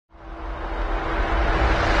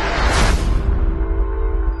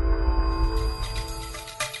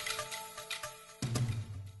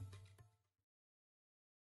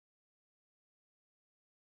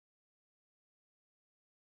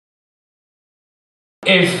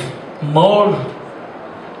if more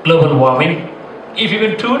global warming, if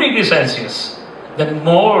even 2 degrees Celsius, then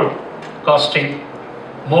more cost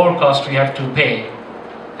we have to pay,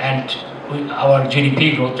 and our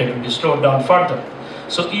GDP growth rate will be slowed down further.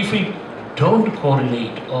 So if we don't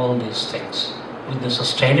correlate all these things with the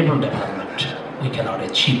sustainable development, we cannot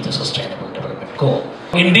achieve the sustainable development goal.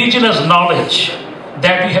 Indigenous knowledge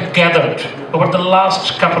that we have gathered over the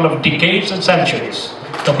last couple of decades and centuries,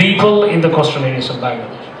 the people in the coastal areas of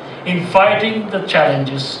Bangladesh, in fighting the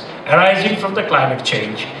challenges arising from the climate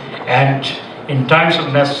change and in times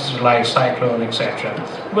of necessary like cyclone, etc.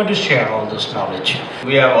 We want to share all this knowledge.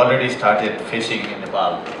 We have already started facing in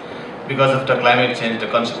Nepal. Because of the climate change, the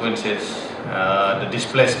consequences, the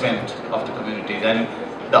displacement of the communities, and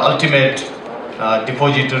the ultimate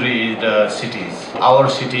depository is the cities. Our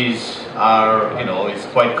cities are, it's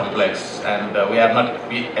quite complex, and we are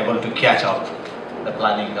not able to catch up the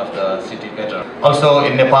planning of the city better. Also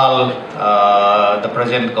in Nepal, the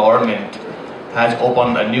present government has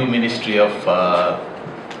opened a new ministry of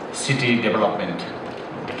city development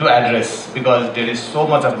to address, because there is so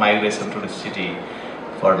much of migration to the city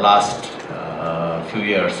for last few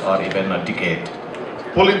years or even a decade.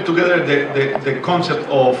 Pulling together the concept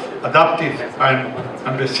of adaptive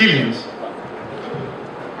and resilience,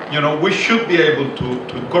 we should be able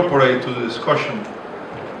to incorporate to the discussion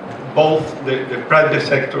both the private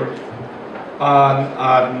sector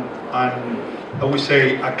and I would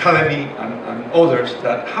say academy and others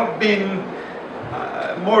that have been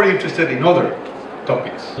more interested in other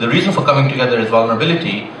topics. The reason for coming together is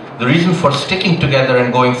vulnerability. The reason for sticking together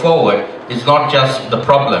and going forward is not just the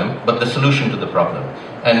problem, but the solution to the problem.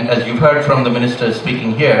 And as you've heard from the ministers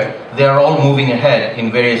speaking here, they are all moving ahead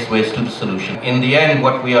in various ways to the solution. In the end,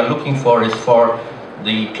 what we are looking for is for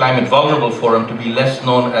the Climate Vulnerable Forum to be less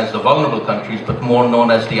known as the vulnerable countries, but more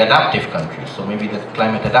known as the adaptive countries. So maybe the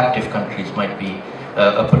climate adaptive countries might be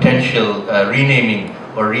a potential renaming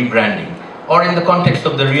or rebranding. Or in the context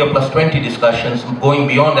of the Rio+20 discussions, going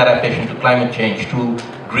beyond adaptation to climate change to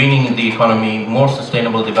greening the economy, more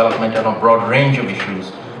sustainable development, and a broad range of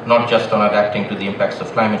issues, not just on adapting to the impacts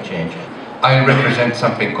of climate change. I represent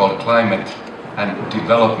something called Climate and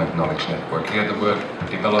Development Knowledge Network. Here the word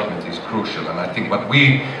development is crucial, and I think what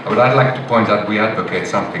I'd like to point out, we advocate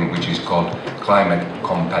something which is called climate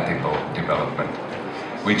compatible development,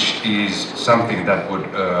 which is something that would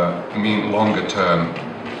mean longer term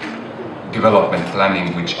development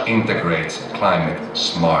planning which integrates climate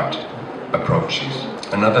smart approaches.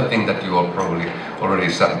 Another thing that you all probably already,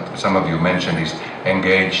 some of you mentioned, is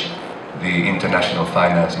engage the international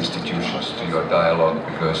finance institutions to your dialogue,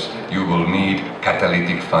 because you will need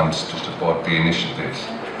catalytic funds to support the initiatives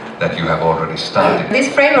that you have already started.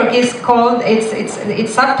 This framework is called,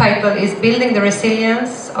 its subtitle is Building the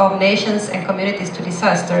Resilience of Nations and Communities to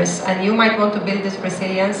Disasters, and you might want to build this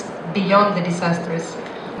resilience beyond the disasters.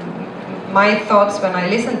 My thoughts when I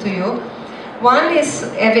listen to you, one is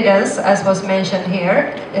evidence, as was mentioned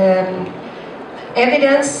here,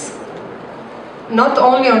 evidence not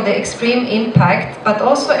only on the extreme impact, but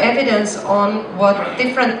also evidence on what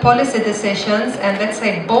different policy decisions and, let's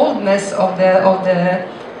say, boldness of the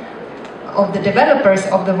developers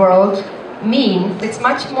of the world mean. It's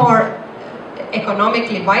much more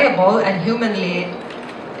economically viable and humanly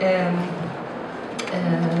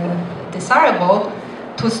desirable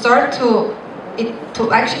to start to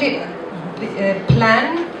actually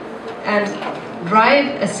plan and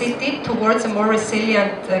drive a city towards a more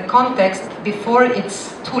resilient context before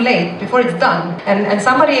it's too late, before it's done. And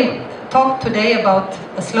somebody talked today about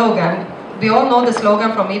a slogan. We all know the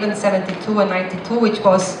slogan from even 72 and 92, which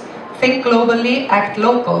was think globally, act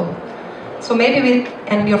local. So maybe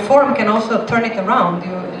and your forum can also turn it around.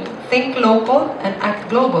 You think local and act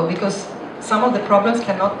global, because some of the problems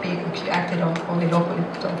cannot be actually acted on only locally.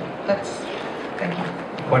 So thank you.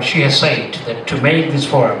 What she has said, that to make this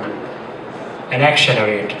forum an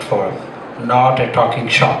action-oriented forum, not a talking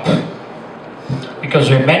shop. Because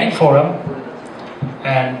we have many forums,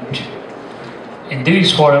 and in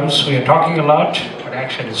these forums we are talking a lot, but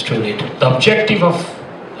action is too little. The objective of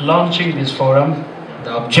launching this forum,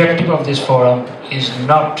 the objective of this forum is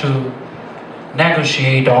not to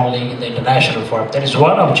negotiate only in the international forum. That is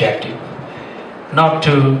one objective. Not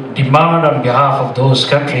to demand on behalf of those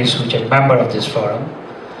countries which are member of this forum,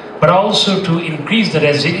 but also to increase the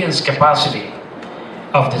resilience capacity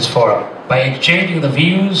of this forum by exchanging the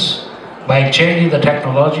views, by exchanging the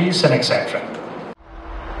technologies, and etc.